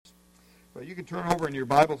So you can turn over in your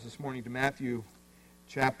Bibles this morning to Matthew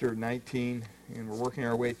chapter 19, and we're working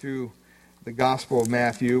our way through the Gospel of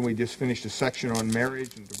Matthew. We just finished a section on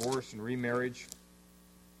marriage and divorce and remarriage.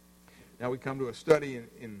 Now we come to a study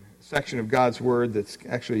in a section of God's Word that's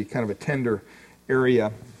actually kind of a tender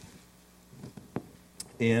area,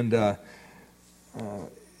 and it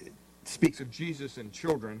speaks of Jesus and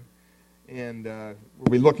children, and we'll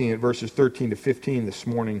be looking at verses 13 to 15 this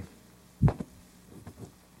morning.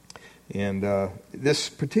 And this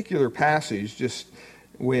particular passage, just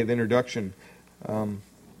a way of introduction,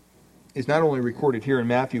 is not only recorded here in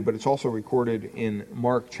Matthew, but it's also recorded in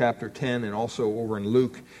Mark chapter 10 and also over in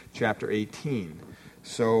Luke chapter 18.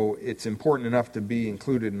 So it's important enough to be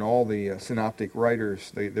included in all the synoptic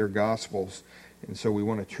writers, their Gospels. And so we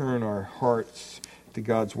want to turn our hearts to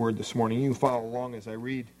God's Word this morning. You can follow along as I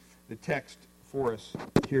read the text for us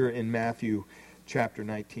here in Matthew chapter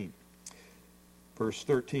 19. Verse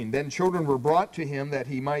 13, Then children were brought to him that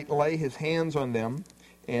he might lay his hands on them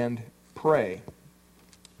and pray.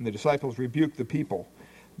 And the disciples rebuked the people.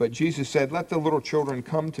 But Jesus said, Let the little children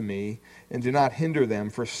come to me, and do not hinder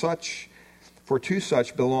them, for to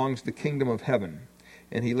such belongs the kingdom of heaven.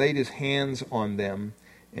 And he laid his hands on them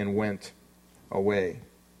and went away.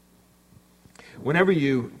 Whenever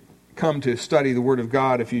you come to study the Word of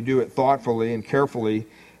God, if you do it thoughtfully and carefully,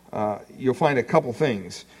 you'll find a couple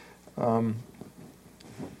things.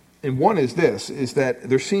 And one is this, is that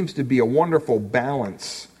there seems to be a wonderful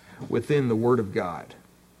balance within the Word of God.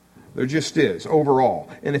 There just is,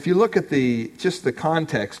 overall. And if you look at just the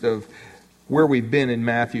context of where we've been in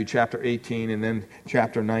Matthew chapter 18 and then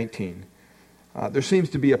chapter 19, there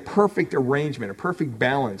seems to be a perfect arrangement, a perfect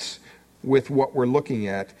balance with what we're looking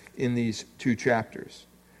at in these two chapters.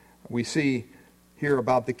 We see here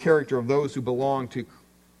about the character of those who belong to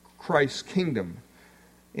Christ's kingdom.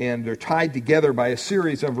 And they're tied together by a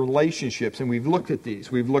series of relationships. And we've looked at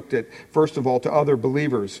these. We've looked at, first of all, to other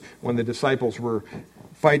believers when the disciples were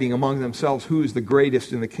fighting among themselves who is the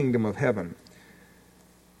greatest in the kingdom of heaven.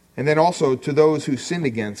 And then also to those who sinned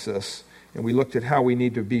against us. And we looked at how we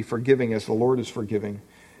need to be forgiving as the Lord is forgiving.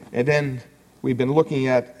 And then we've been looking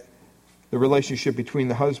at the relationship between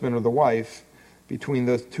the husband or the wife. Between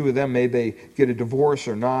the two of them, may they get a divorce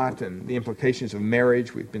or not, and the implications of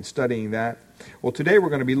marriage. We've been studying that. Well, today we're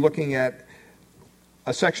going to be looking at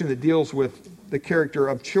a section that deals with the character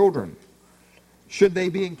of children. Should they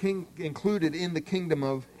be included in the kingdom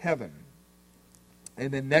of heaven?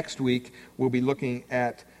 And then next week we'll be looking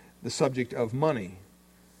at the subject of money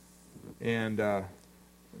and the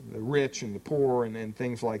rich and the poor and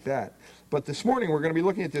things like that. But this morning we're going to be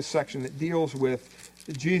looking at this section that deals with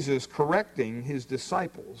Jesus correcting his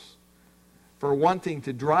disciples for wanting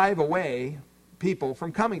to drive away people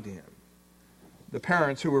from coming to him. The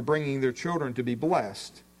parents who were bringing their children to be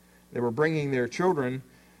blessed. They were bringing their children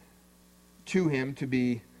to him to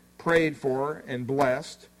be prayed for and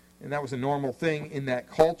blessed. And that was a normal thing in that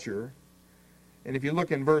culture. And if you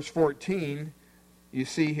look in verse 14, you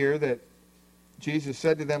see here that Jesus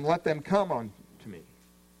said to them, Let them come unto me.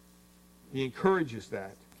 He encourages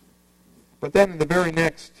that. But then in the very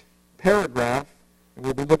next paragraph, and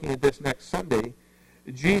we'll be looking at this next Sunday,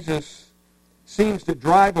 Jesus seems to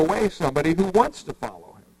drive away somebody who wants to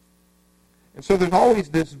follow him. And so there's always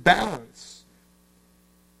this balance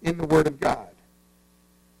in the Word of God.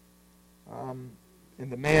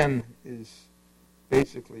 And the man is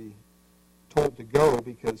basically told to go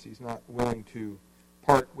because he's not willing to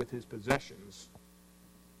part with his possessions.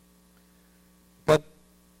 But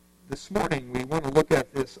this morning we want to look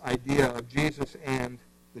at this idea of Jesus and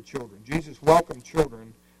the children. Jesus welcomed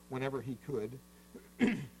children whenever he could.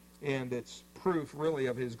 And it's proof really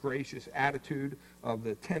of his gracious attitude, of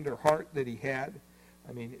the tender heart that he had.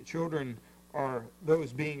 I mean, children are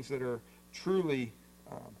those beings that are truly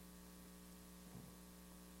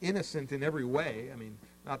innocent in every way. I mean,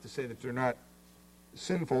 not to say that they're not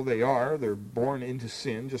sinful. They are. They're born into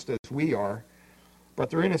sin just as we are. But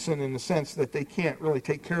they're innocent in the sense that they can't really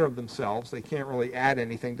take care of themselves. They can't really add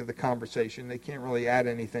anything to the conversation. They can't really add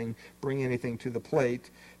anything, bring anything to the plate,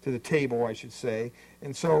 to the table, I should say.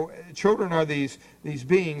 And so children are these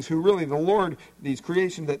beings who really the Lord, these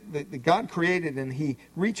creations that God created, and he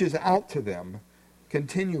reaches out to them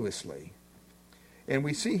continuously. And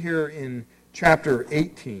we see here in chapter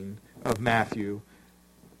 18 of Matthew,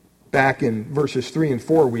 back in verses 3 and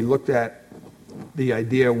 4, we looked at the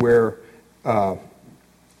idea where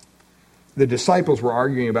the disciples were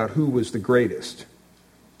arguing about who was the greatest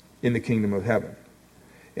in the kingdom of heaven.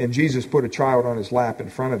 And Jesus put a child on his lap in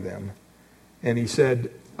front of them. And he said,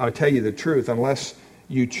 I'll tell you the truth, unless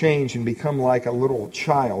you change and become like a little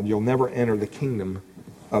child, you'll never enter the kingdom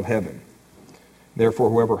of heaven. Therefore,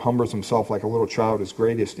 whoever humbles himself like a little child is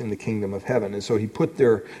greatest in the kingdom of heaven. And so he put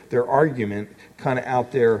their argument kind of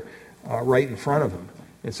out there right in front of him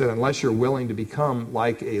and said, unless you're willing to become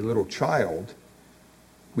like a little child,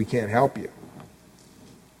 we can't help you.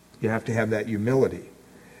 You have to have that humility.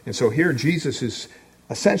 And so here Jesus is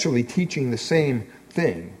essentially teaching the same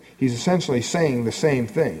thing. He's essentially saying the same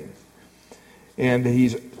thing. And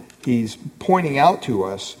he's pointing out to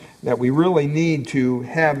us that we really need to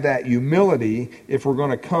have that humility if we're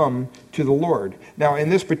going to come to the Lord. Now, in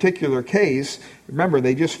this particular case, remember,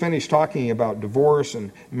 they just finished talking about divorce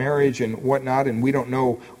and marriage and whatnot, and we don't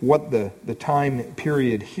know what the time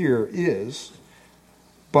period here is.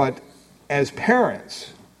 But as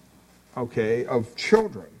parents, okay, of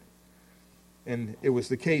children, and it was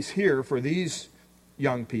the case here for these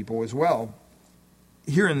young people as well,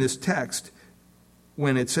 here in this text,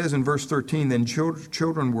 when it says in verse 13, then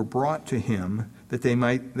children were brought to him that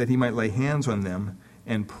he might lay hands on them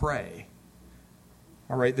and pray.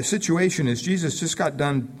 All right, the situation is Jesus just got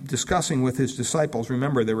done discussing with his disciples.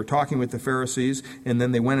 Remember, they were talking with the Pharisees, and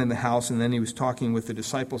then they went in the house, and then he was talking with the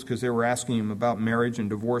disciples because they were asking him about marriage and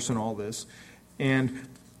divorce and all this. And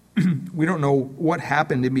we don't know what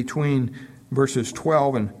happened in between verses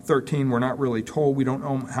 12 and 13. We're not really told. We don't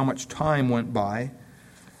know how much time went by.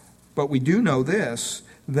 But we do know this,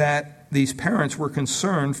 that these parents were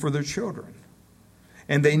concerned for their children.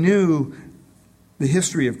 And they knew the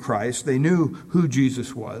history of Christ. They knew who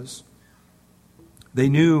Jesus was. They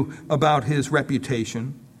knew about his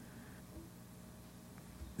reputation.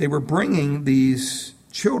 They were bringing these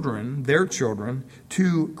children, their children,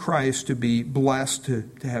 to Christ to be blessed, to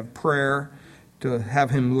have prayer, to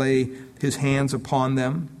have him lay his hands upon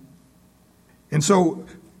them. And so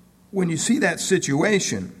when you see that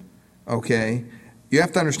situation, okay, you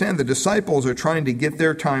have to understand the disciples are trying to get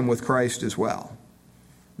their time with Christ as well.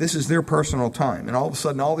 This is their personal time. And all of a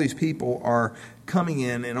sudden, all these people are coming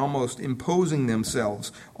in and almost imposing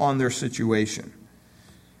themselves on their situation.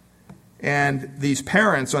 And these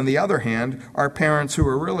parents, on the other hand, are parents who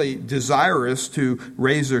are really desirous to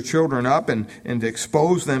raise their children up and to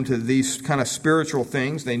expose them to these kind of spiritual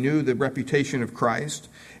things. They knew the reputation of Christ,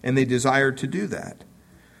 and they desired to do that.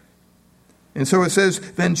 And so it says,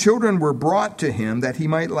 then children were brought to him that he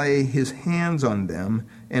might lay his hands on them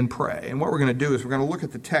and pray. And what we're going to do is we're going to look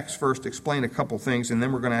at the text first, explain a couple things, and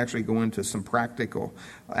then we're going to actually go into some practical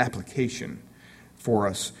application for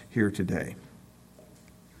us here today.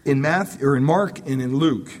 In Mark and in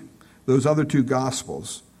Luke, those other two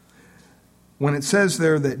Gospels, when it says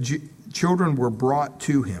there that children were brought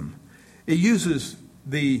to him, it uses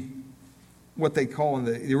what they call in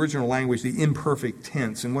the original language the imperfect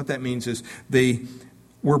tense. And what that means is they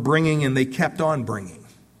were bringing and they kept on bringing.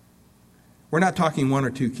 We're not talking one or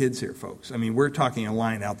two kids here, folks. I mean, we're talking a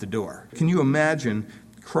line out the door. Can you imagine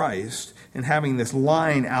Christ and having this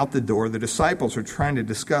line out the door? The disciples are trying to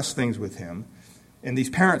discuss things with him. And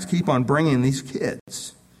these parents keep on bringing these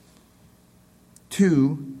kids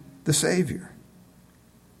to the Savior.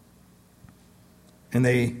 And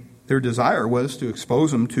their desire was to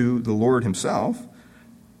expose them to the Lord himself.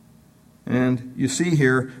 And you see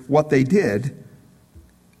here what they did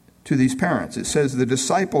to these parents. It says the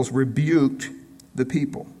disciples rebuked the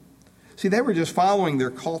people. See, they were just following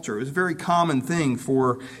their culture. It was a very common thing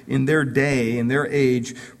in their day, in their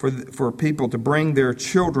age, for people to bring their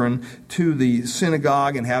children to the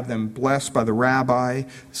synagogue and have them blessed by the rabbi.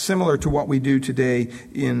 Similar to what we do today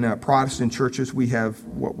in Protestant churches, we have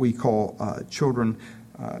what we call children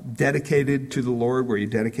dedicated to the Lord, where you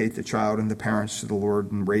dedicate the child and the parents to the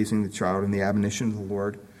Lord and raising the child in the admonition of the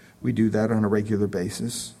Lord. We do that on a regular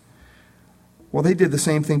basis. Well, they did the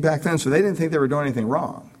same thing back then, so they didn't think they were doing anything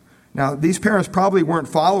wrong. Now, these parents probably weren't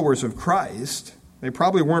followers of Christ. They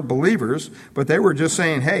probably weren't believers, but they were just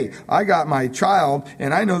saying, hey, I got my child,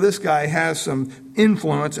 and I know this guy has some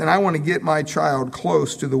influence, and I want to get my child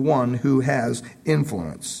close to the one who has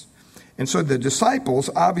influence. And so the disciples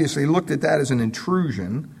obviously looked at that as an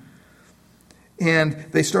intrusion, and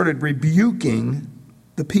they started rebuking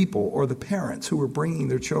the people or the parents who were bringing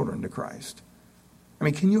their children to Christ. I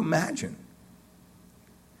mean, can you imagine?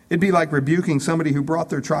 It'd be like rebuking somebody who brought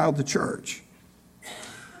their child to church.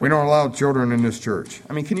 We don't allow children in this church.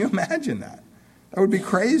 I mean, can you imagine that? That would be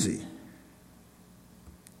crazy.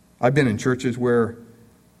 I've been in churches where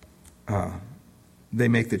they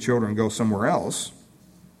make the children go somewhere else.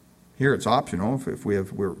 Here it's optional if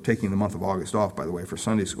we're taking the month of August off, by the way, for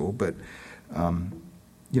Sunday school. But,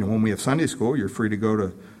 when we have Sunday school, you're free to go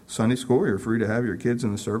to Sunday school. You're free to have your kids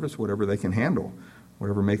in the service, whatever they can handle,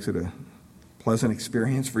 whatever makes it a pleasant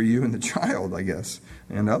experience for you and the child, I guess,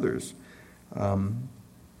 and others.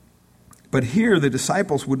 But here the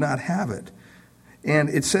disciples would not have it. And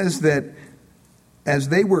it says that as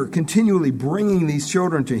they were continually bringing these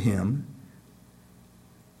children to him,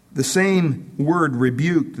 the same word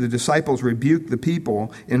rebuked, the disciples rebuked the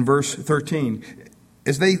people in verse 13.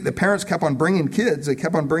 As the parents kept on bringing kids, they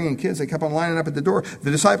kept on lining up at the door,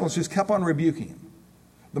 the disciples just kept on rebuking him.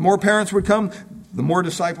 The more parents would come, the more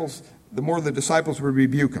the disciples would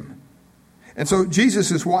rebuke him. And so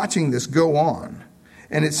Jesus is watching this go on.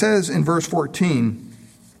 And it says in verse 14,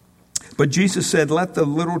 "But Jesus said, 'Let the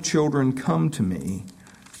little children come to me,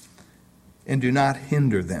 and do not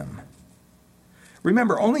hinder them.'"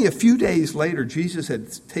 Remember, only a few days later, Jesus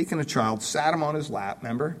had taken a child, sat him on his lap,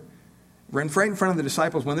 remember? Ran right in front of the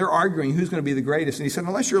disciples when they're arguing who's going to be the greatest. And he said,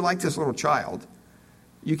 "Unless you're like this little child,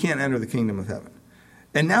 you can't enter the kingdom of heaven."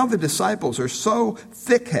 And now the disciples are so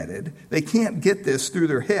thick-headed, they can't get this through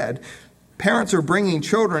their head. Parents are bringing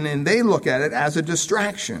children, and they look at it as a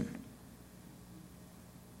distraction.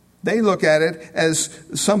 They look at it as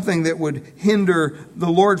something that would hinder the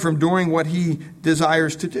Lord from doing what he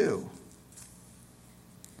desires to do.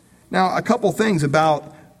 Now, a couple things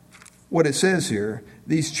about what it says here.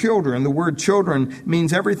 These children, the word children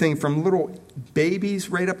means everything from little babies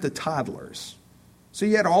right up to toddlers. So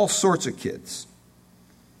you had all sorts of kids.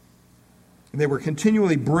 They were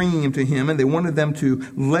continually bringing them to him, and they wanted them to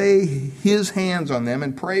lay his hands on them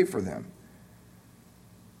and pray for them.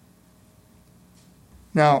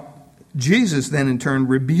 Now, Jesus then in turn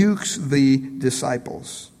rebukes the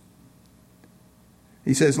disciples.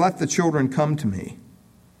 He says, "Let the children come to me."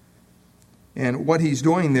 And what he's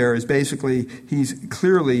doing there is basically, he's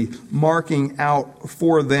clearly marking out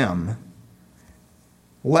for them,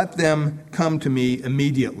 let them come to me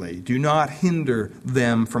immediately. Do not hinder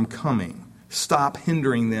them from coming. Stop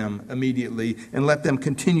hindering them immediately and let them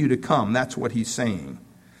continue to come. That's what he's saying.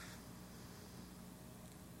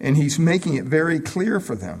 And he's making it very clear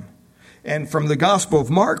for them. And from the Gospel of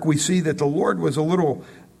Mark, we see that the Lord was a little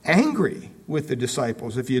angry with the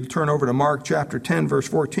disciples. If you turn over to Mark chapter 10, verse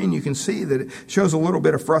 14, you can see that it shows a little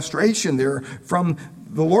bit of frustration there from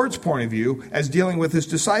the Lord's point of view as dealing with his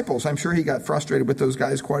disciples. I'm sure he got frustrated with those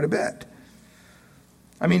guys quite a bit.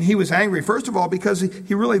 I mean, he was angry, first of all, because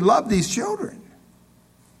he really loved these children.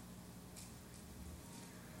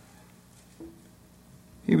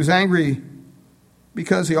 He was angry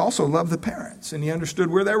because he also loved the parents, and he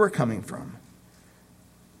understood where they were coming from.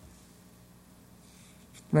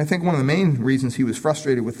 And I think one of the main reasons he was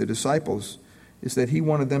frustrated with the disciples is that he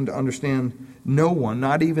wanted them to understand no one,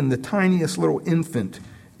 not even the tiniest little infant,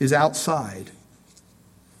 is outside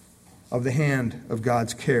of the hand of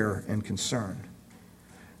God's care and concern.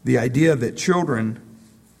 The idea that children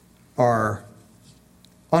are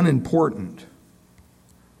unimportant,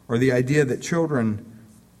 or the idea that children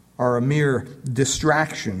are a mere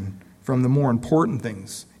distraction from the more important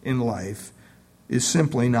things in life, is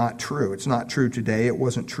simply not true. It's not true today. It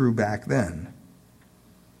wasn't true back then.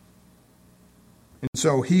 And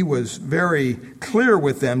so he was very clear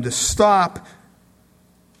with them to stop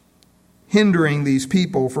hindering these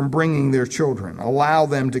people from bringing their children. Allow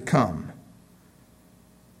them to come.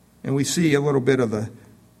 And we see a little bit of the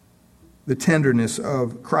tenderness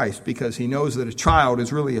of Christ, because he knows that a child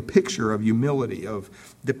is really a picture of humility, of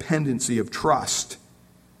dependency, of trust.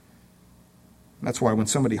 And that's why when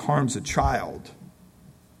somebody harms a child,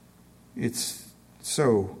 it's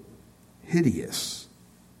so hideous.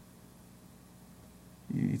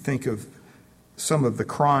 You think of some of the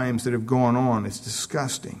crimes that have gone on, it's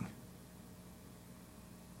disgusting.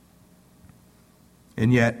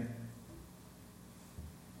 And yet,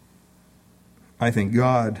 I think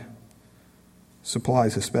God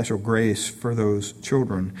supplies a special grace for those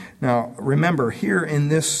children. Now, remember, here in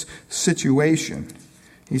this situation,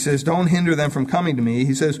 he says, don't hinder them from coming to me.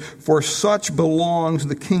 He says, for such belongs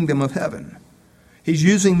the kingdom of heaven. He's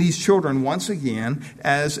using these children once again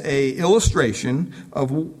as an illustration of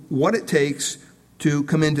what it takes to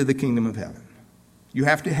come into the kingdom of heaven. You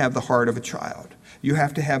have to have the heart of a child. You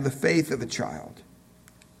have to have the faith of a child.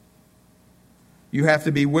 You have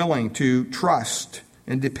to be willing to trust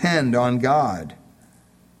and depend on God.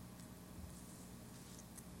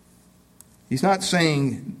 He's not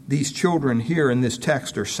saying these children here in this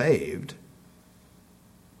text are saved.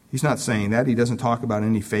 He's not saying that. He doesn't talk about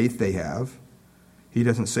any faith they have. He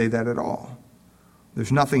doesn't say that at all.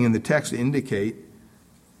 There's nothing in the text to indicate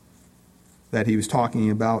that he was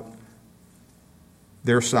talking about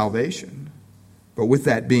their salvation. But with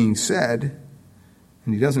that being said,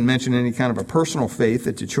 and he doesn't mention any kind of a personal faith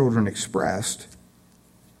that the children expressed,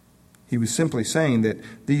 he was simply saying that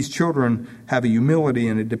these children have a humility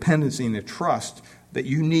and a dependency and a trust that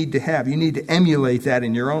you need to have. You need to emulate that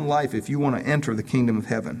in your own life if you want to enter the kingdom of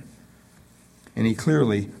heaven. And he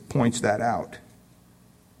clearly points that out.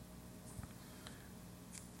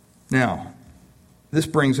 Now, this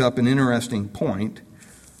brings up an interesting point,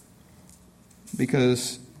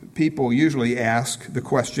 because people usually ask the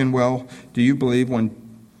question, well, do you believe when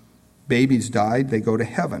babies died, they go to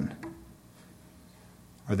heaven?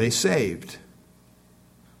 Are they saved?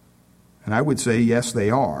 And I would say, yes, they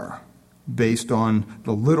are, based on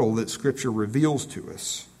the little that Scripture reveals to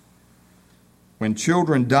us. When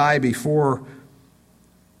children die before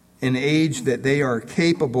an age that they are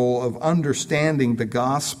capable of understanding the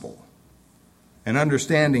gospel, and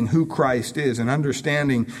understanding who Christ is, and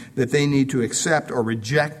understanding that they need to accept or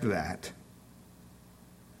reject that,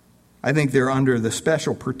 I think they're under the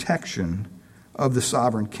special protection of the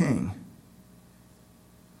sovereign king.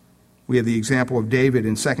 We have the example of David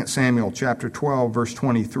in 2 Samuel chapter 12, verse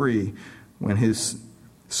 23, when his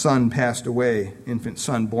son passed away, infant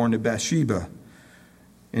son born to Bathsheba.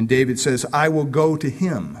 And David says, I will go to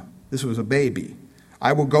him. This was a baby.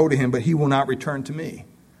 I will go to him, but he will not return to me.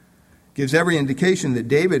 Gives every indication that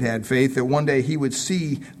David had faith that one day he would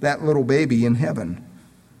see that little baby in heaven,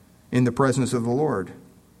 in the presence of the Lord.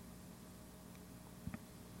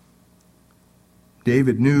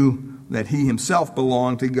 David knew that he himself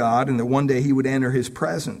belonged to God and that one day he would enter his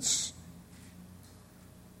presence.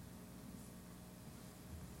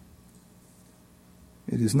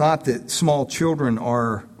 It is not that small children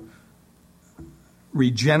are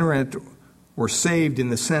regenerate or saved in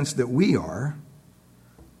the sense that we are,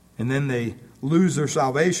 and then they lose their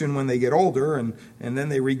salvation when they get older, and then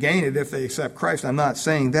they regain it if they accept Christ. I'm not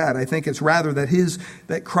saying that. I think it's rather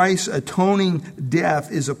that Christ's atoning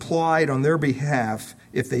death is applied on their behalf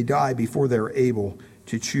if they die before they're able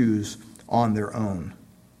to choose on their own.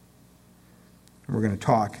 And we're going to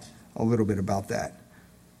talk a little bit about that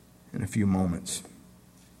in a few moments.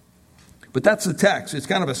 But that's the text. It's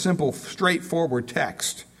kind of a simple, straightforward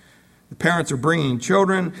text. The parents are bringing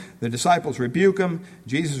children. The disciples rebuke them.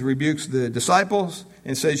 Jesus rebukes the disciples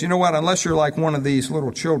and says, you know what, unless you're like one of these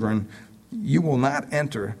little children, you will not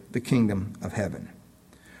enter the kingdom of heaven.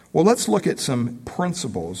 Well, let's look at some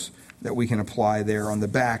principles that we can apply there on the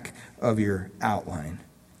back of your outline.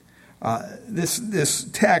 This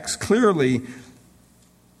text clearly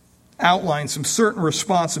outlines some certain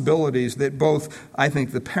responsibilities that both, I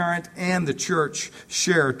think, the parent and the church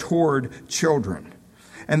share toward children.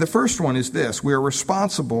 And the first one is this: we are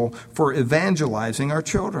responsible for evangelizing our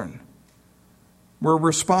children. We're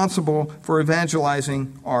responsible for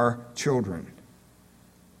evangelizing our children.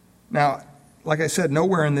 Now, like I said,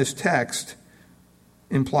 nowhere in this text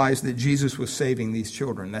implies that Jesus was saving these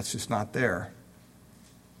children. That's just not there.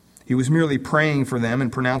 He was merely praying for them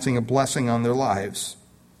and pronouncing a blessing on their lives.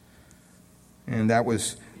 And that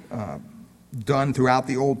was done throughout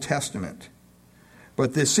the Old Testament.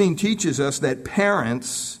 But this scene teaches us that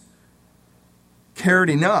parents cared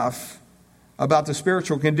enough about the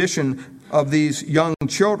spiritual condition of these young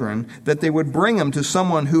children that they would bring them to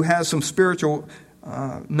someone who has some spiritual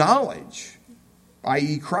knowledge,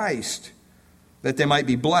 i.e. Christ, that they might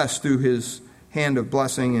be blessed through his hand of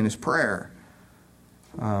blessing and his prayer.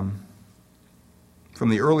 From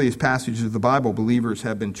the earliest passages of the Bible, believers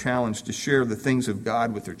have been challenged to share the things of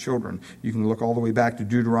God with their children. You can look all the way back to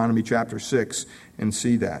Deuteronomy chapter 6 and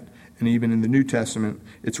see that. And even in the New Testament,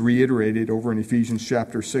 it's reiterated over in Ephesians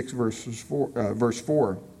chapter 6, verse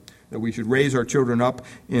 4, that we should raise our children up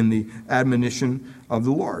in the admonition of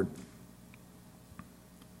the Lord.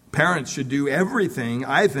 Parents should do everything,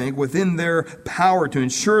 I think, within their power to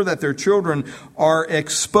ensure that their children are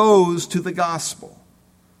exposed to the gospel.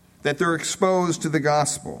 That they're exposed to the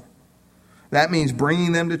gospel. That means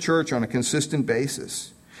bringing them to church on a consistent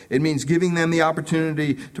basis. It means giving them the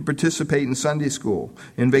opportunity to participate in Sunday school,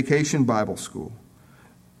 in vacation Bible school.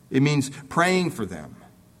 It means praying for them,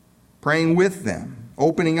 praying with them,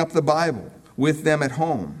 opening up the Bible with them at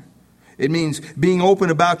home. It means being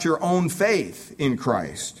open about your own faith in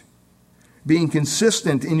Christ, being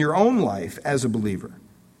consistent in your own life as a believer.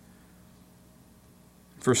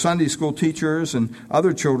 For Sunday school teachers and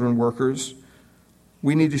other children workers,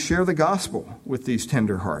 we need to share the gospel with these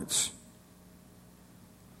tender hearts.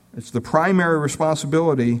 It's the primary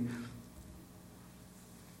responsibility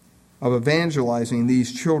of evangelizing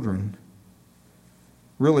these children.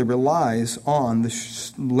 Really lays on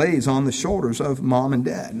the shoulders of mom and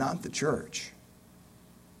dad, not the church.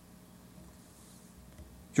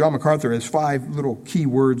 John MacArthur has 5 little key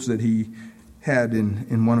words that he had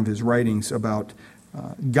in one of his writings about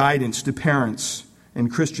guidance to parents and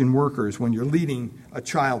Christian workers when you're leading a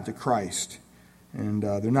child to Christ. And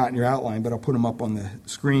they're not in your outline, but I'll put them up on the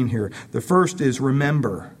screen here. The first is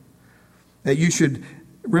remember. That you should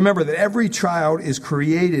remember that every child is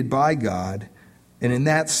created by God, and in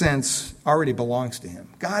that sense already belongs to him.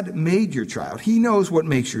 God made your child. He knows what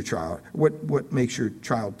makes your child, what makes your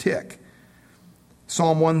child tick.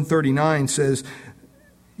 Psalm 139 says,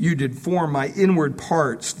 "You did form my inward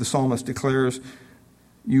parts," the psalmist declares.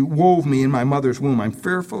 "You wove me in my mother's womb. I'm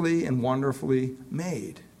fearfully and wonderfully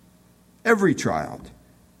made." Every child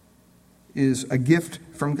is a gift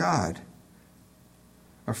from God,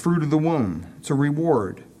 a fruit of the womb. It's a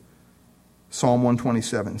reward, Psalm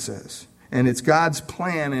 127 says. And it's God's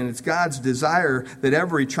plan and it's God's desire that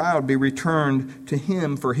every child be returned to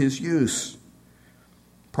him for his use.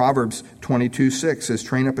 Proverbs 22:6 says,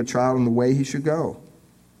 "Train up a child in the way he should go,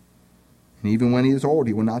 and even when he is old,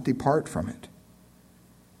 he will not depart from it."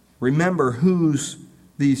 Remember whose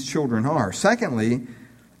these children are. Secondly,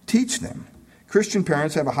 teach them. Christian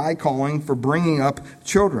parents have a high calling for bringing up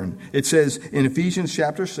children. It says in Ephesians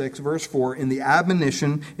chapter 6, verse 4, "In the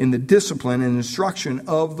admonition, in the discipline and instruction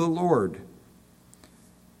of the Lord."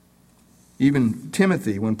 Even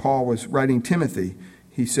Timothy, when Paul was writing Timothy,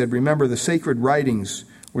 he said, "Remember the sacred writings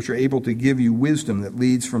which are able to give you wisdom that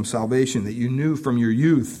leads from salvation, that you knew from your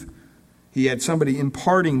youth." He had somebody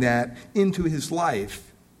imparting that into his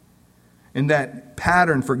life. And that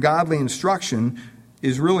pattern for godly instruction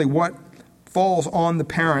is really what falls on the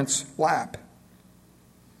parent's lap.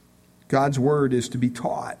 God's word is to be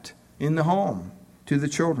taught in the home to the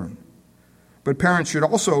children. But parents should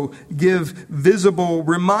also give visible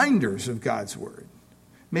reminders of God's word.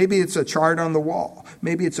 Maybe it's a chart on the wall.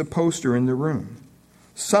 Maybe it's a poster in the room.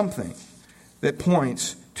 Something that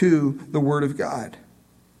points to the word of God.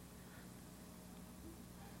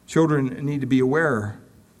 Children need to be aware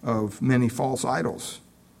of many false idols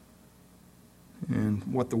and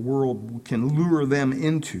what the world can lure them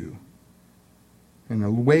into and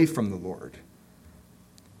away from the Lord.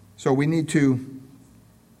 So we need to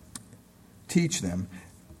teach them.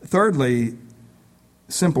 Thirdly,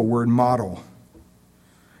 simple word, model.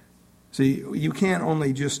 See, you can't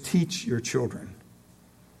only just teach your children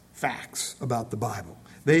facts about the Bible.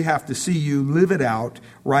 They have to see you live it out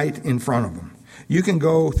right in front of them. You can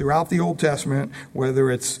go throughout the Old Testament, whether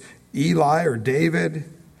it's Eli or David,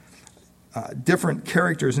 different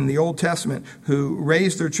characters in the Old Testament who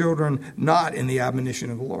raised their children not in the admonition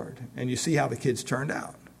of the Lord. And you see how the kids turned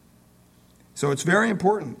out. So it's very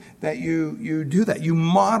important that you do that. You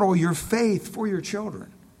model your faith for your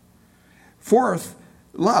children. Fourth,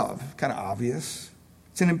 love. Kind of obvious.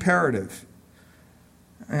 It's an imperative.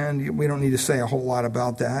 And we don't need to say a whole lot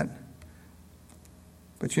about that.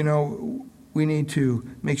 But we need to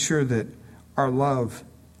make sure that our love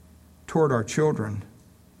toward our children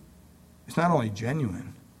is not only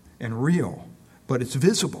genuine and real, but it's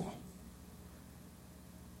visible.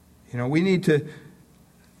 We need to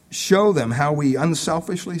show them how we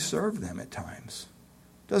unselfishly serve them at times.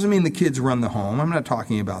 Doesn't mean the kids run the home. I'm not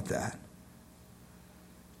talking about that.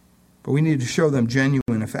 But we need to show them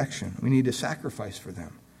genuine affection. We need to sacrifice for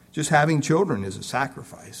them. Just having children is a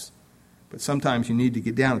sacrifice. But sometimes you need to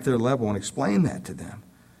get down at their level and explain that to them.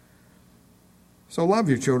 So love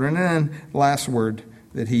your children. And then last word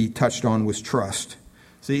that he touched on was trust.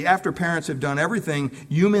 See, after parents have done everything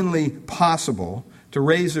humanly possible to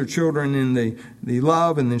raise their children in the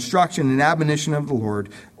love and the instruction and admonition of the Lord,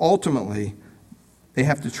 ultimately they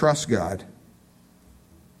have to trust God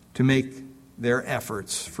to make their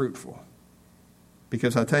efforts fruitful.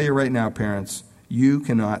 Because I'll tell you right now, parents, you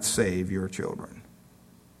cannot save your children.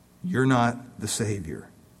 You're not the Savior.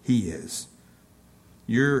 He is.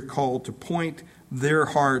 You're called to point their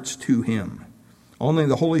hearts to Him. Only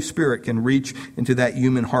the Holy Spirit can reach into that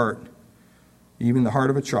human heart, even the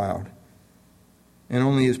heart of a child. And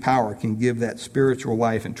only His power can give that spiritual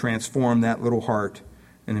life and transform that little heart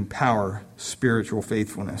and empower spiritual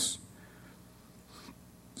faithfulness.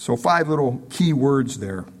 So 5 little key words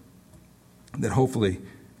there that hopefully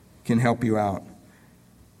can help you out.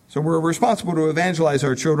 So we're responsible to evangelize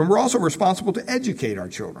our children. We're also responsible to educate our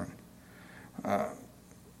children.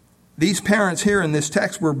 These parents here in this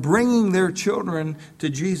text were bringing their children to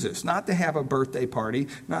Jesus, not to have a birthday party,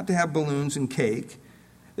 not to have balloons and cake.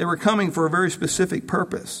 They were coming for a very specific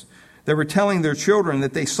purpose. They were telling their children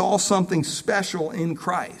that they saw something special in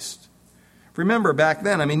Christ. Remember back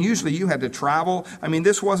then, usually you had to travel.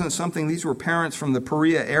 This wasn't something, these were parents from the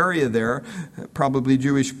Perea area there, probably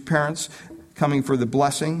Jewish parents coming for the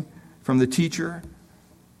blessing from the teacher.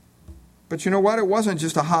 But you know what? It wasn't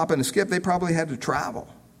just a hop and a skip. They probably had to travel.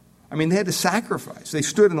 They had to sacrifice. They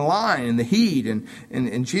stood in the line in the heat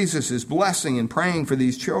and Jesus is blessing and praying for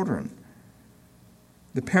these children.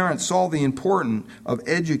 The parents saw the importance of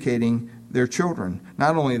educating their children,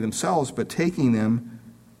 not only themselves, but taking them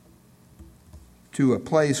to a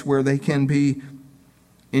place where they can be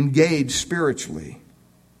engaged spiritually.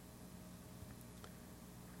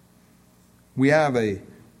 We have a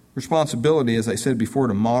responsibility, as I said before,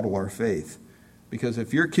 to model our faith. Because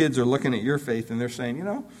if your kids are looking at your faith and they're saying, you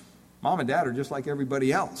know, mom and dad are just like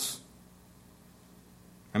everybody else.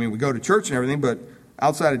 I mean, we go to church and everything, but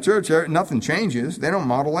outside of church, nothing changes. They don't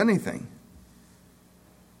model anything.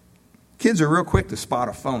 Kids are real quick to spot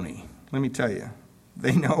a phony. Let me tell you.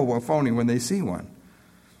 They know a phony when they see one.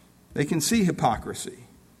 They can see hypocrisy.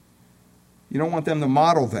 You don't want them to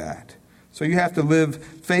model that. So you have to live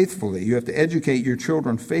faithfully. You have to educate your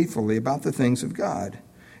children faithfully about the things of God.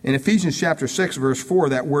 In Ephesians chapter 6, verse 4,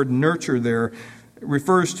 that word nurture there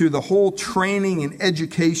refers to the whole training and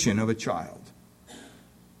education of a child.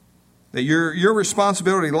 That your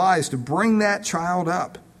responsibility lies to bring that child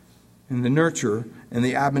up in the nurture and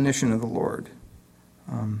the admonition of the Lord.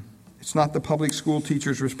 It's not the public school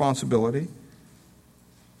teacher's responsibility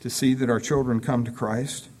to see that our children come to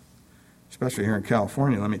Christ, especially here in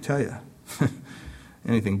California, let me tell you.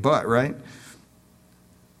 Anything but, right?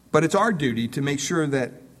 But it's our duty to make sure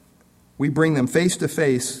that we bring them face to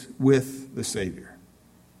face with the Savior.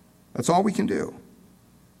 That's all we can do.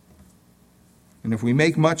 And if we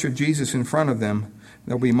make much of Jesus in front of them,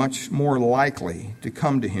 they'll be much more likely to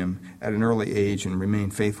come to Him at an early age and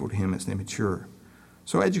remain faithful to Him as they mature.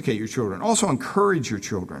 So educate your children. Also encourage your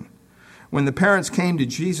children. When the parents came to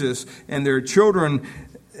Jesus and their children,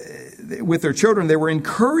 with their children, they were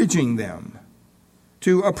encouraging them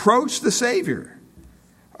to approach the Savior.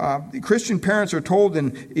 Christian parents are told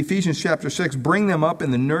in Ephesians chapter 6, bring them up in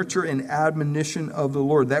the nurture and admonition of the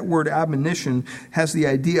Lord. That word admonition has the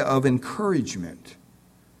idea of encouragement.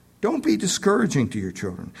 Don't be discouraging to your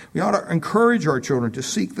children. We ought to encourage our children to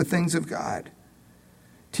seek the things of God.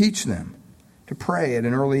 Teach them to pray at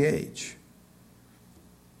an early age.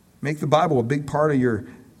 Make the Bible a big part of your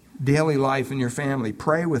daily life in your family.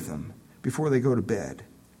 Pray with them before they go to bed.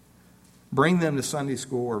 Bring them to Sunday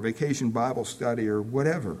school or vacation Bible study or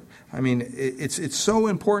whatever. I mean, it's so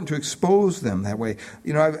important to expose them that way.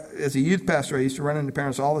 You know, as a youth pastor, I used to run into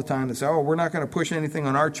parents all the time that say, oh, we're not going to push anything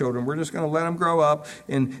on our children. We're just going to let them grow up,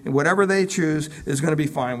 and whatever they choose is going to be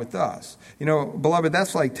fine with us. You know, beloved,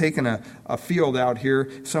 that's like taking a field out here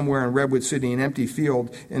somewhere in Redwood City, an empty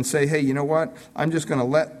field, and say, hey, you know what? I'm just going to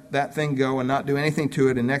let that thing go and not do anything to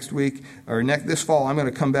it, and next week or this fall I'm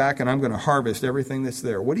going to come back and I'm going to harvest everything that's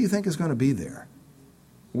there. What do you think is going to be there?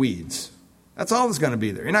 Weeds. That's all that's going to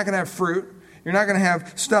be there. You're not going to have fruit. You're not going to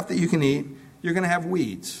have stuff that you can eat. You're going to have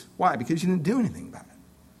weeds. Why? Because you didn't do anything about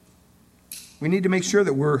it. We need to make sure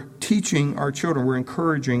that we're teaching our children, we're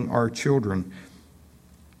encouraging our children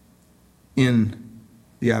in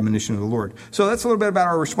the admonition of the Lord. So that's a little bit about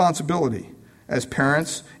our responsibility as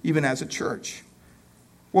parents, even as a church.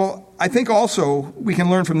 Well, I think also we can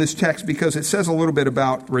learn from this text because it says a little bit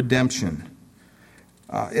about redemption.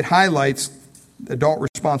 It highlights adult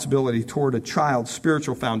responsibility toward a child's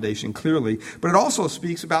spiritual foundation clearly, but it also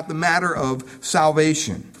speaks about the matter of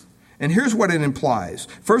salvation. And here's what it implies.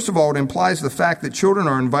 First of all, it implies the fact that children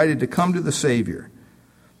are invited to come to the Savior.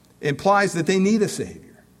 It implies that they need a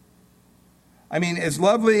Savior. I mean, as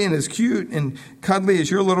lovely and as cute and cuddly as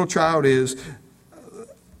your little child is,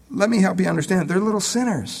 let me help you understand, they're little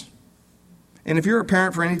sinners. And if you're a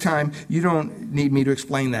parent for any time, you don't need me to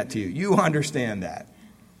explain that to you. You understand that.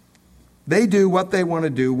 They do what they want to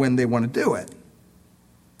do when they want to do it.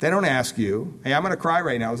 They don't ask you, hey, I'm going to cry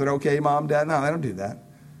right now. Is it okay, Mom, Dad? No, they don't do that.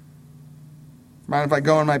 Mind if I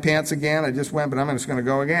go in my pants again? I just went, but I'm just going to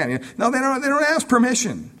go again. No, they don't ask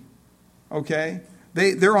permission. Okay?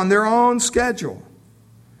 They're on their own schedule.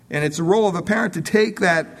 And it's the role of a parent to take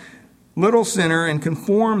that little sinner and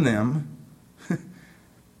conform them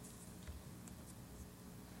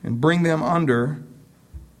and bring them under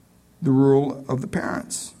the rule of the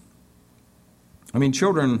parents. I mean,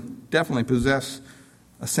 children definitely possess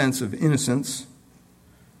a sense of innocence,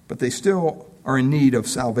 but they still are in need of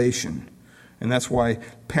salvation. And that's why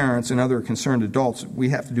parents and other concerned adults, we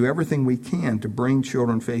have to do everything we can to bring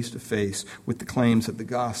children face to face with the claims of the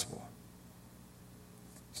gospel.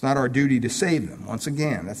 It's not our duty to save them. Once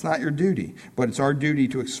again, that's not your duty, but it's our duty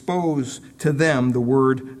to expose to them the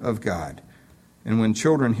Word of God. And when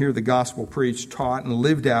children hear the gospel preached, taught, and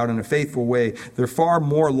lived out in a faithful way, they're far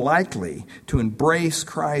more likely to embrace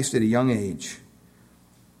Christ at a young age.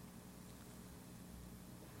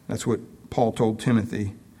 That's what Paul told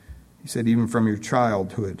Timothy. He said, even from your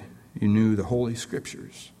childhood, you knew the Holy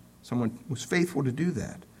Scriptures. Someone was faithful to do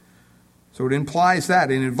that. So it implies that.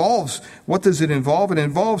 It involves, what does it involve? It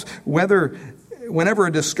involves whenever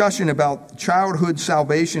a discussion about childhood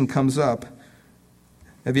salvation comes up,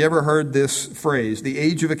 have you ever heard this phrase, the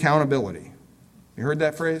age of accountability? You heard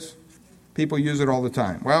that phrase? People use it all the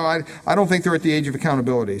time. Well, I don't think they're at the age of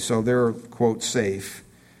accountability, so they're, quote, safe.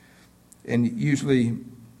 And usually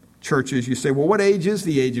churches, you say, well, what age is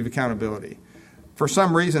the age of accountability? For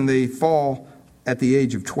some reason, they fall at the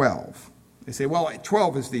age of 12. They say, well,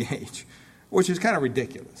 12 is the age, which is kind of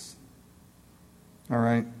ridiculous. All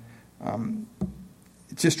right?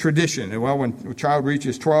 It's just tradition. And well, when a child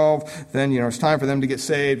reaches 12, then, it's time for them to get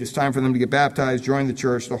saved. It's time for them to get baptized, join the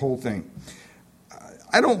church, the whole thing.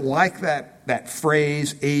 I don't like that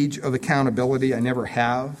phrase, age of accountability. I never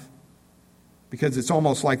have. Because it's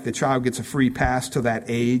almost like the child gets a free pass to that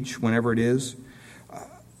age, whenever it is.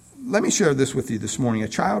 Let me share this with you this morning. A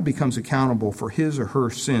child becomes accountable for his or her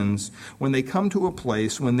sins when they come to a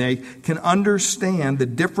place when they can understand the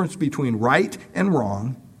difference between right and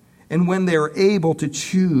wrong, and when they're able to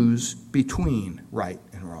choose between right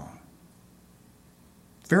and wrong.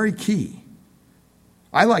 Very key.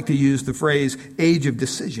 I like to use the phrase age of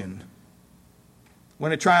decision.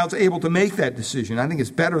 When a child's able to make that decision, I think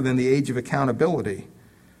it's better than the age of accountability.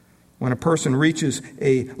 When a person reaches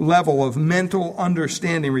a level of mental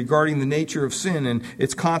understanding regarding the nature of sin and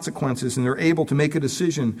its consequences, and they're able to make a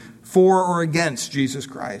decision for or against Jesus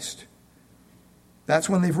Christ. That's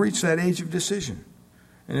when they've reached that age of decision.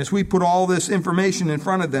 And as we put all this information in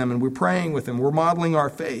front of them and we're praying with them, we're modeling our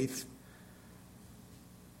faith.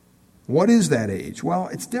 What is that age? Well,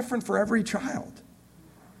 it's different for every child.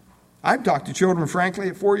 I've talked to children, frankly,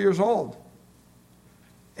 at 4 years old.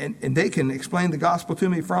 And they can explain the gospel to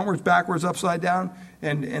me frontwards, backwards, upside down,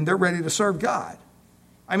 and they're ready to serve God.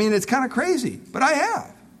 I mean, it's kind of crazy, but I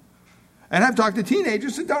have. And I've talked to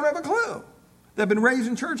teenagers that don't have a clue. They've been raised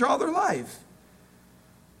in church all their life.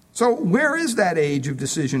 So where is that age of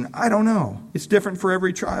decision? I don't know. It's different for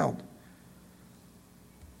every child.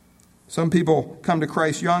 Some people come to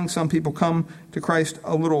Christ young. Some people come to Christ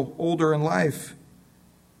a little older in life.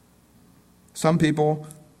 Some people,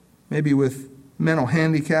 maybe with mental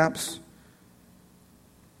handicaps,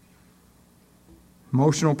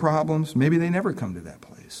 emotional problems, maybe they never come to that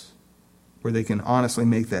place where they can honestly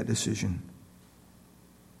make that decision.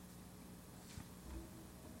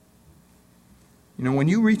 When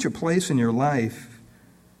you reach a place in your life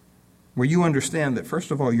where you understand that, first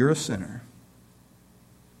of all, you're a sinner,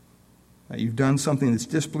 that you've done something that's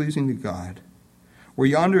displeasing to God, where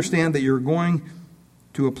you understand that you're going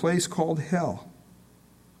to a place called hell,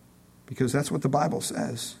 because that's what the Bible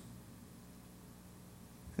says,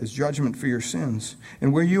 as judgment for your sins,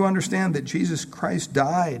 and where you understand that Jesus Christ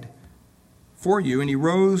died for you and he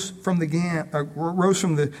rose from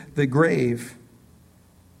the grave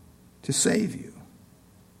to save you.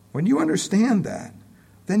 When you understand that,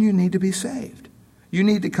 then you need to be saved. You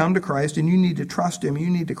need to come to Christ and you need to trust him. You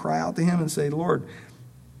need to cry out to him and say, Lord,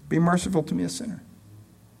 be merciful to me, a sinner.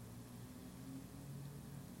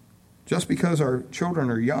 Just because our children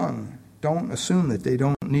are young, don't assume that they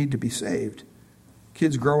don't need to be saved.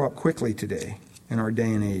 Kids grow up quickly today in our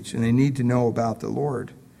day and age, and they need to know about the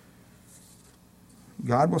Lord.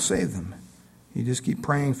 God will save them. You just keep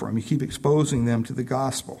praying for them. You keep exposing them to the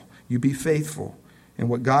gospel. You be faithful in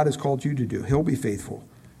what God has called you to do. He'll be faithful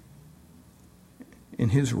in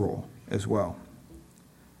his role as well.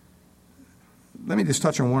 Let me just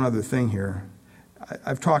touch on one other thing here.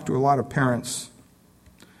 I've talked to a lot of parents.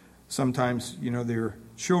 Sometimes, their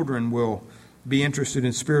children will be interested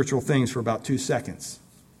in spiritual things for about 2 seconds.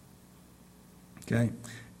 Okay?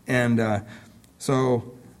 And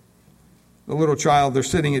so the little child, they're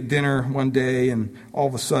sitting at dinner one day, and all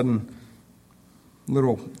of a sudden,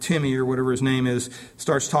 little Timmy, or whatever his name is,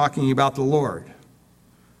 starts talking about the Lord.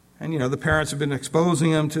 And, the parents have been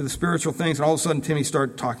exposing him to the spiritual things, and all of a sudden Timmy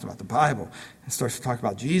starts talking about the Bible and starts to talk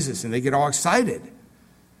about Jesus, and they get all excited.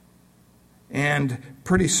 And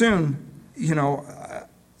pretty soon, little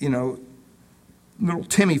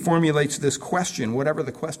Timmy formulates this question, whatever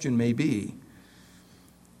the question may be.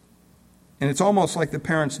 And it's almost like the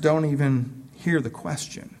parents don't even hear the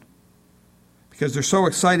question, because they're so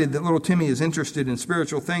excited that little Timmy is interested in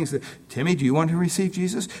spiritual things that, Timmy, do you want to receive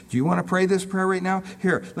Jesus? Do you want to pray this prayer right now?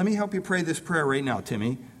 Here, let me help you pray this prayer right now,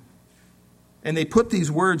 Timmy. And they put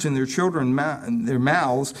these words in their their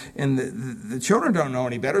mouths, and the children don't know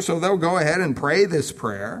any better, so they'll go ahead and pray this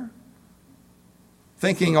prayer,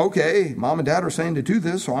 thinking, okay, mom and dad are saying to do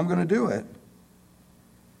this, so I'm going to do it.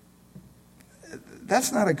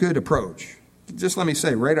 That's not a good approach. Just let me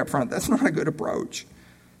say right up front, that's not a good approach.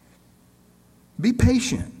 Be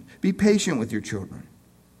patient. Be patient with your children.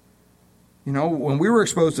 You know, when we were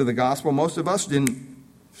exposed to the gospel, most of us didn't,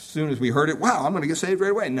 as soon as we heard it, wow, I'm going to get saved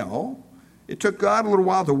right away. No. It took God a little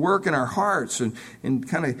while to work in our hearts and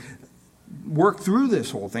kind of work through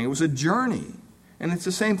this whole thing. It was a journey. And it's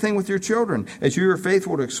the same thing with your children. As you are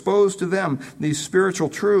faithful to expose to them these spiritual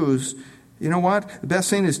truths, you know what? The best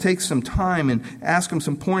thing is take some time and ask them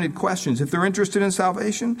some pointed questions. If they're interested in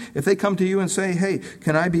salvation, if they come to you and say, hey,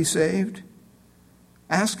 can I be saved?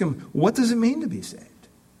 Ask them, what does it mean to be saved?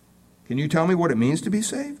 Can you tell me what it means to be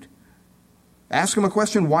saved? Ask them a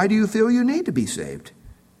question, why do you feel you need to be saved?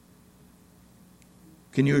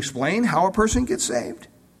 Can you explain how a person gets saved?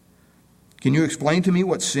 Can you explain to me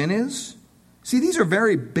what sin is? See, these are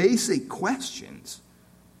very basic questions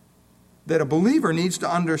that a believer needs to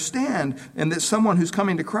understand and that someone who's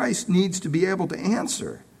coming to Christ needs to be able to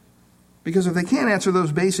answer. Because if they can't answer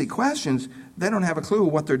those basic questions, they don't have a clue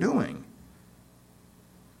what they're doing.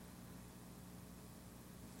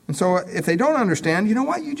 And so if they don't understand, you know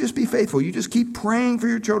what? You just be faithful. You just keep praying for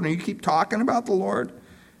your children. You keep talking about the Lord.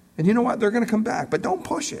 And you know what? They're going to come back. But don't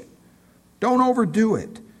push it. Don't overdo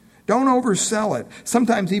it. Don't oversell it.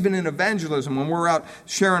 Sometimes even in evangelism, when we're out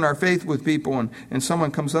sharing our faith with people and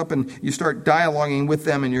someone comes up and you start dialoguing with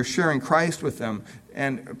them and you're sharing Christ with them,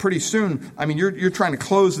 and pretty soon, I mean, you're trying to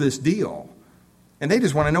close this deal. And they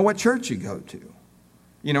just want to know what church you go to.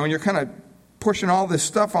 You know, and you're kind of pushing all this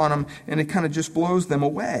stuff on them, and it kind of just blows them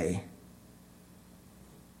away.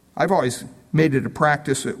 I've always made it a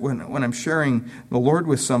practice that when I'm sharing the Lord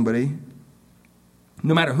with somebody,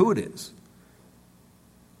 no matter who it is,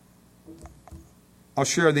 I'll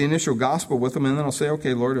share the initial gospel with them, and then I'll say,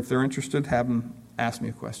 okay, Lord, if they're interested, have them ask me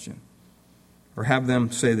a question. Or have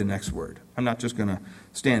them say the next word. I'm not just going to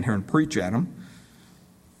stand here and preach at them.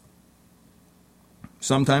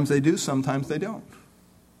 Sometimes they do, sometimes they don't.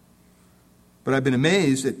 But I've been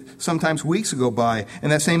amazed that sometimes weeks go by,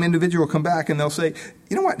 and that same individual will come back, and they'll say,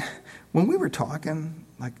 you know what, when we were talking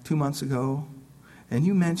like 2 months ago, and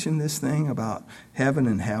you mentioned this thing about heaven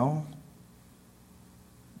and hell,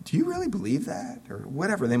 do you really believe that? Or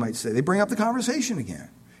whatever they might say. They bring up the conversation again.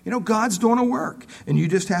 You know, God's doing a work, and you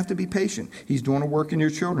just have to be patient. He's doing a work in your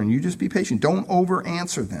children. You just be patient. Don't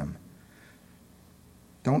over-answer them.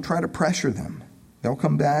 Don't try to pressure them. They'll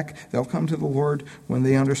come back. They'll come to the Lord when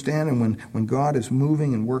they understand and when God is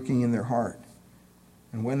moving and working in their heart.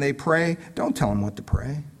 And when they pray, don't tell them what to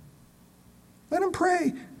pray. Let them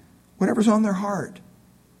pray whatever's on their heart.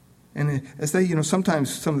 And as they,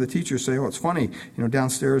 sometimes some of the teachers say, oh, it's funny,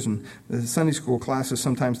 downstairs in the Sunday school classes,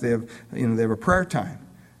 sometimes they have a prayer time.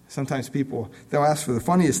 Sometimes they'll ask for the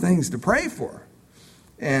funniest things to pray for.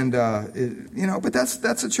 And, but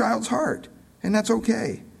that's a child's heart. And that's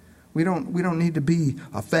okay. We don't need to be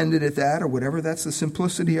offended at that or whatever. That's the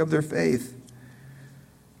simplicity of their faith.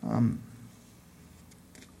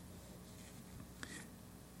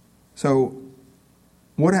 So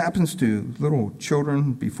what happens to little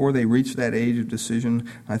children before they reach that age of decision?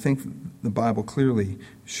 I think the Bible clearly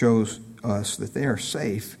shows us that they are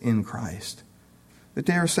safe in Christ. That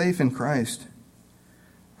they are safe in Christ.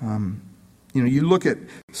 You look at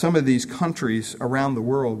some of these countries around the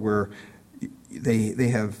world where they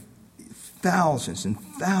have thousands and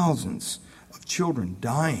thousands of children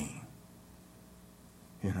dying,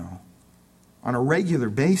 on a regular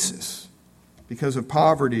basis because of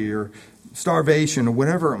poverty or starvation or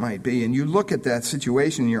whatever it might be. And you look at that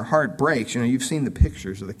situation and your heart breaks. You've seen the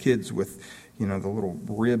pictures of the kids with, the little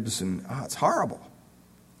ribs, and it's horrible.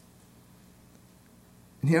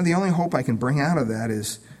 And the only hope I can bring out of that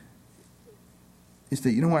is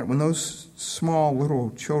that, when those small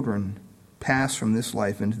little children pass from this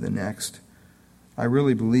life into the next, I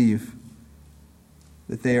really believe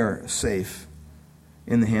that they are safe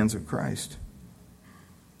in the hands of Christ.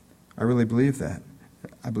 I really believe that.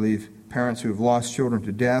 I believe parents who have lost children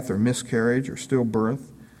to death or miscarriage or stillbirth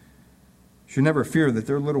should never fear that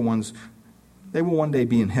their little ones, they will one day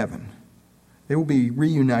be in heaven. They will be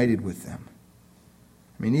reunited with them.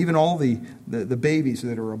 I mean, even all the babies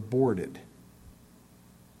that are aborted,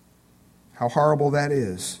 how horrible that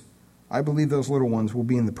is. I believe those little ones will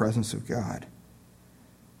be in the presence of God.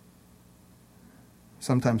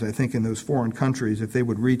 Sometimes I think in those foreign countries, if they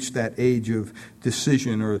would reach that age of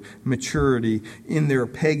decision or maturity in their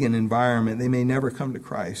pagan environment, they may never come to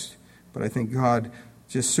Christ. But I think God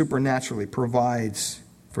just supernaturally provides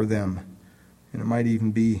for them. And it might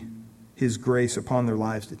even be His grace upon their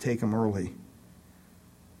lives to take them early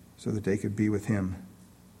so that they could be with Him.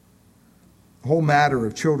 The whole matter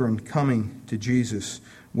of children coming to Jesus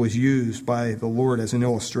was used by the Lord as an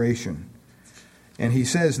illustration. And He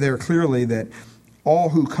says there clearly that All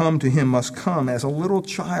who come to him must come as a little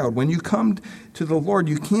child. When you come to the Lord,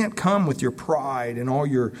 you can't come with your pride and all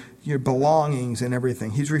your belongings and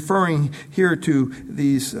everything. He's referring here to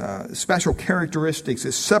these special characteristics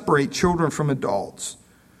that separate children from adults.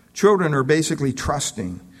 Children are basically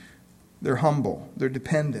trusting. They're humble. They're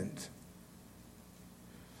dependent.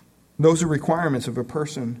 Those are requirements of a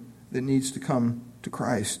person that needs to come to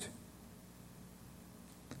Christ.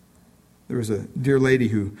 There was a dear lady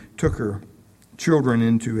who took her children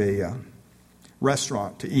into a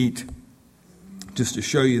restaurant to eat, just to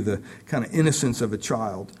show you the kind of innocence of a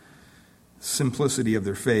child, simplicity of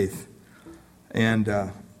their faith. And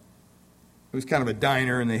it was kind of a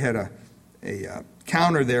diner, and they had a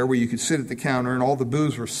counter there where you could sit at the counter, and all the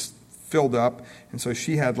booths were filled up. And so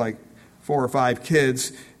she had like 4 or 5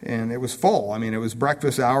 kids, and it was full. I mean, it was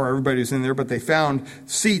breakfast hour. Everybody was in there, but they found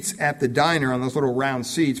seats at the diner on those little round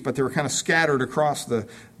seats, but they were kind of scattered across the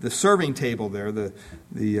serving table there,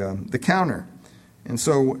 the counter. And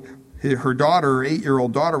so her daughter, her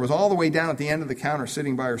 8-year-old daughter, was all the way down at the end of the counter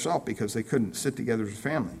sitting by herself because they couldn't sit together as a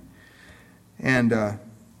family. And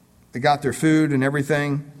they got their food and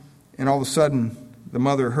everything, and all of a sudden the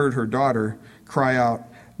mother heard her daughter cry out,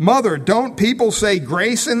 "Mother, don't people say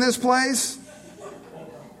grace in this place?"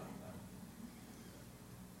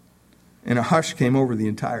 And a hush came over the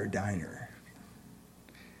entire diner.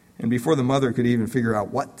 And before the mother could even figure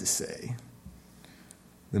out what to say,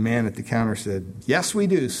 the man at the counter said, "Yes, we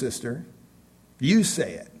do, sister. You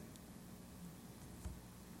say it."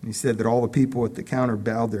 And he said that all the people at the counter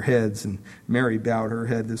bowed their heads, and Mary bowed her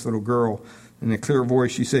head, this little girl. In a clear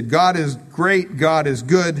voice, she said, "God is great, God is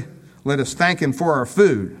good. Let us thank him for our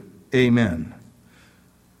food. Amen."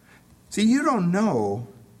 See, you don't know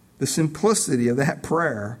the simplicity of that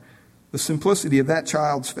prayer, the simplicity of that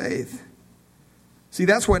child's faith. See,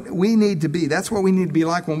 that's what we need to be. That's what we need to be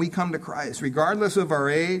like when we come to Christ. Regardless of our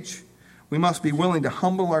age, we must be willing to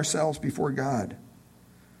humble ourselves before God.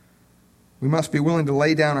 We must be willing to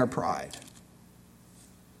lay down our pride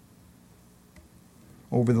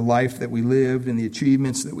over the life that we lived and the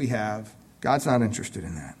achievements that we have. God's not interested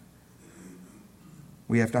in that.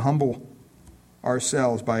 We have to humble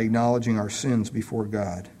ourselves by acknowledging our sins before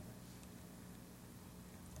God.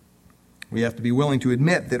 We have to be willing to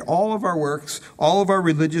admit that all of our works, all of our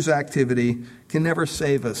religious activity can never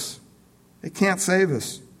save us. It can't save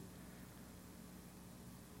us.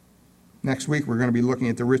 Next week, we're going to be looking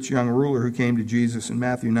at the rich young ruler who came to Jesus in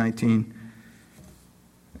Matthew 19.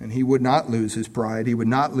 And he would not lose his pride. He would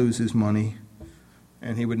not lose his money.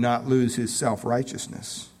 And he would not lose his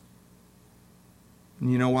self-righteousness.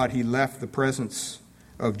 And you know what? He left the presence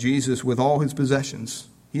of Jesus with all his possessions.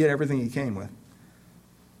 He had everything he came with.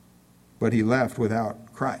 But he left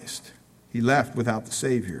without Christ. He left without the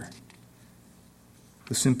Savior.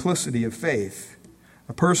 The simplicity of faith.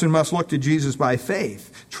 A person must look to Jesus by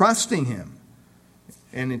faith, trusting him,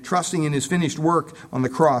 and trusting in his finished work on the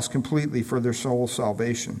cross completely for their soul's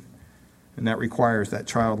salvation. And that requires that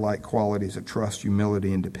childlike qualities of trust,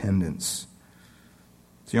 humility, and dependence.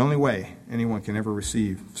 It's the only way anyone can ever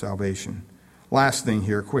receive salvation. Last thing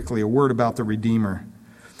here, quickly, a word about the Redeemer.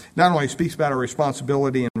 Not only speaks about our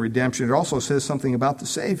responsibility and redemption, it also says something about the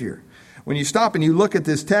Savior. When you stop and you look at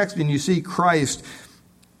this text and you see Christ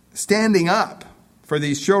standing up for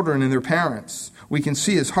these children and their parents, we can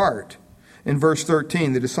see his heart. In verse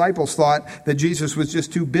 13, the disciples thought that Jesus was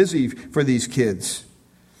just too busy for these kids.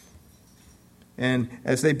 And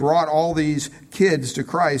as they brought all these kids to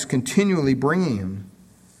Christ, continually bringing him,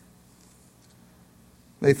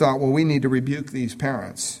 they thought, well, we need to rebuke these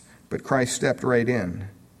parents. But Christ stepped right in.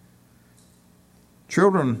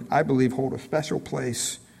 Children, I believe, hold a special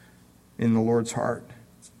place in the Lord's heart.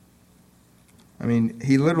 I mean,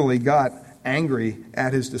 he literally got angry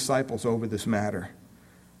at his disciples over this matter.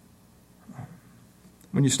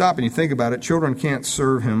 When you stop and you think about it, children can't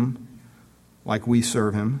serve him like we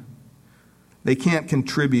serve him. They can't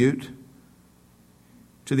contribute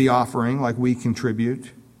to the offering like we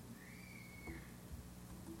contribute.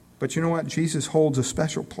 But you know what? Jesus holds a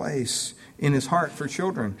special place in his heart for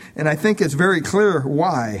children. And I think it's very clear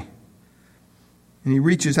why. And he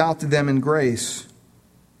reaches out to them in grace.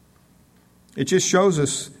 It just shows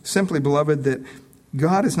us, simply, beloved, that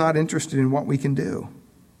God is not interested in what we can do.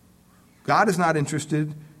 God is not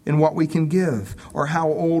interested in what we can give or how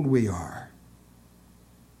old we are.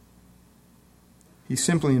 He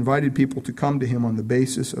simply invited people to come to him on the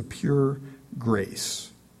basis of pure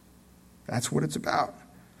grace. That's what it's about.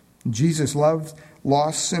 Jesus loved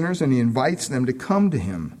lost sinners, and he invites them to come to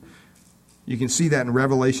him. You can see that in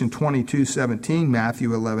Revelation 22:17,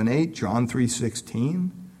 Matthew 11:8, John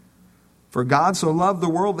 3:16. For God so loved the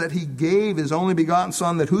world that he gave his only begotten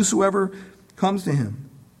Son, that whosoever comes to him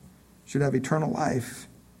should have eternal life.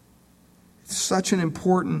 It's such an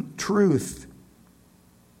important truth.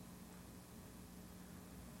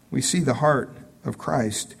 We see the heart of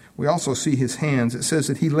Christ. We also see his hands. It says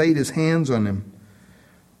that he laid his hands on them,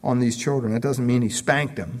 on these children. That doesn't mean he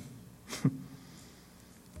spanked them.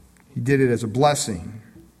 He did it as a blessing.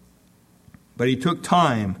 But he took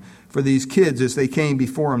time for these kids as they came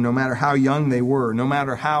before him, no matter how young they were, no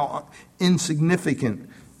matter how insignificant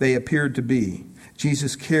they appeared to be.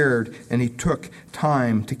 Jesus cared, and he took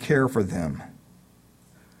time to care for them.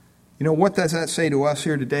 You know, what does that say to us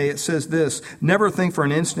here today? It says this: never think for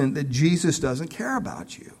an instant that Jesus doesn't care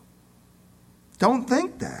about you. Don't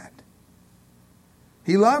think that.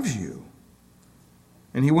 He loves you,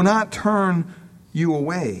 and he will not turn you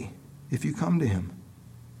away if you come to him.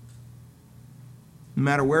 No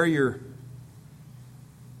matter where your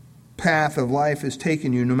path of life has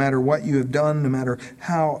taken you, no matter what you have done, no matter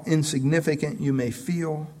how insignificant you may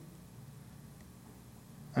feel,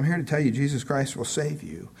 I'm here to tell you Jesus Christ will save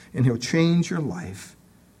you, and he'll change your life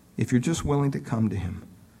if you're just willing to come to him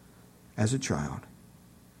as a child.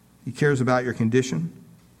 He cares about your condition.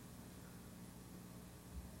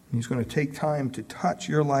 He's going to take time to touch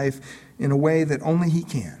your life in a way that only he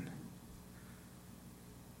can.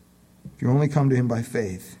 If you only come to him by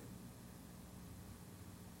faith.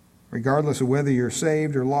 Regardless of whether you're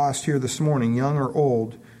saved or lost here this morning, young or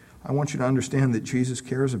old, I want you to understand that Jesus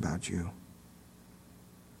cares about you.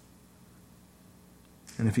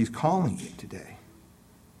 And if he's calling you today,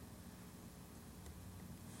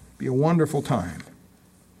 it'd be a wonderful time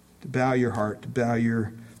to bow your heart, to bow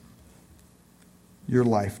your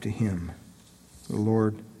life to him, the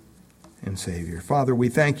Lord and Savior. Father, we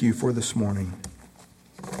thank you for this morning.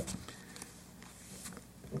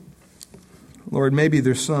 Lord, maybe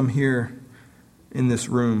there's some here in this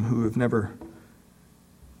room who have never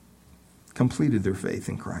completed their faith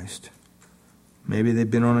in Christ. Maybe they've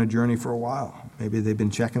been on a journey for a while. Maybe they've been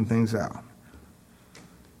checking things out.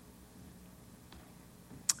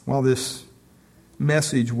 While this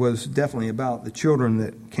message was definitely about the children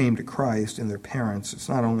that came to Christ and their parents, it's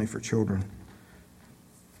not only for children.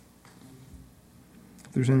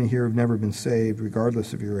 If there's any here who've never been saved,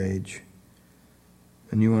 regardless of your age,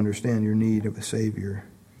 and you understand your need of a Savior,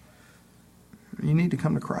 you need to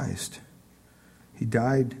come to Christ. He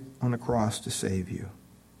died on the cross to save you.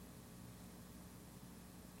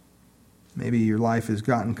 Maybe your life has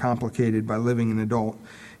gotten complicated by living an adult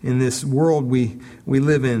in this world we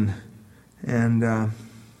live in, and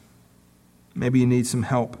maybe you need some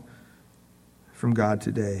help from God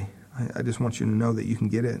today. I just want you to know that you can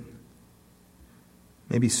get it.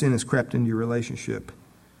 Maybe sin has crept into your relationship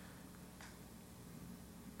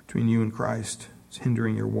between you and Christ. It's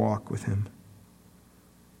hindering your walk with him.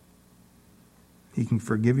 He can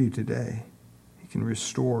forgive you today. He can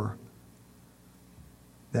restore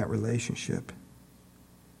that relationship.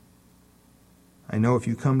 I know if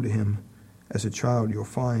you come to him as a child, you'll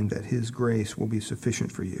find that his grace will be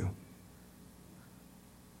sufficient for you.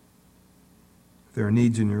 If there are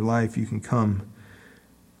needs in your life, you can come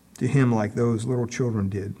to him like those little children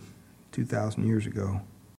did 2,000 years ago.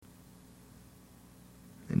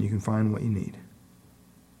 And you can find what you need.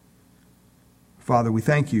 Father, we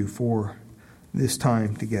thank you for this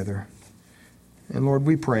time together. And Lord,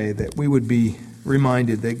 we pray that we would be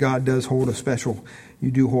reminded that God does hold a special,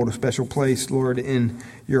 you do hold a special place, Lord, in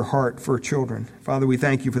your heart for children. Father, we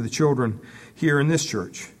thank you for the children here in this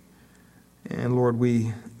church. And Lord,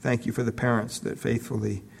 we thank you for the parents that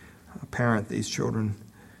faithfully parent these children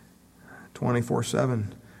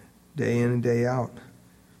 24/7, day in and day out.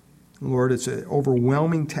 Lord, it's an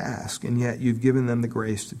overwhelming task, and yet you've given them the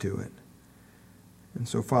grace to do it. And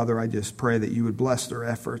so, Father, I just pray that you would bless their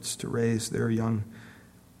efforts to raise their young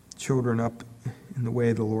children up in the way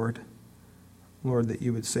of the Lord. Lord, that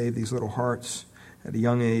you would save these little hearts at a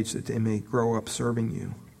young age, that they may grow up serving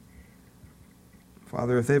you.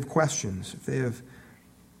 Father, if they have questions, if they have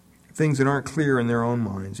things that aren't clear in their own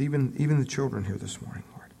minds, even the children here this morning,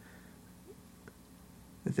 Lord,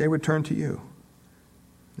 that they would turn to you.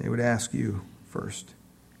 They would ask you first,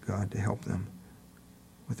 God, to help them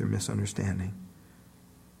with their misunderstanding.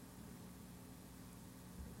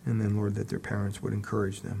 And then, Lord, that their parents would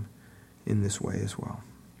encourage them in this way as well.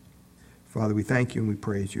 Father, we thank you and we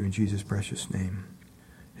praise you in Jesus' precious name.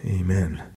 Amen.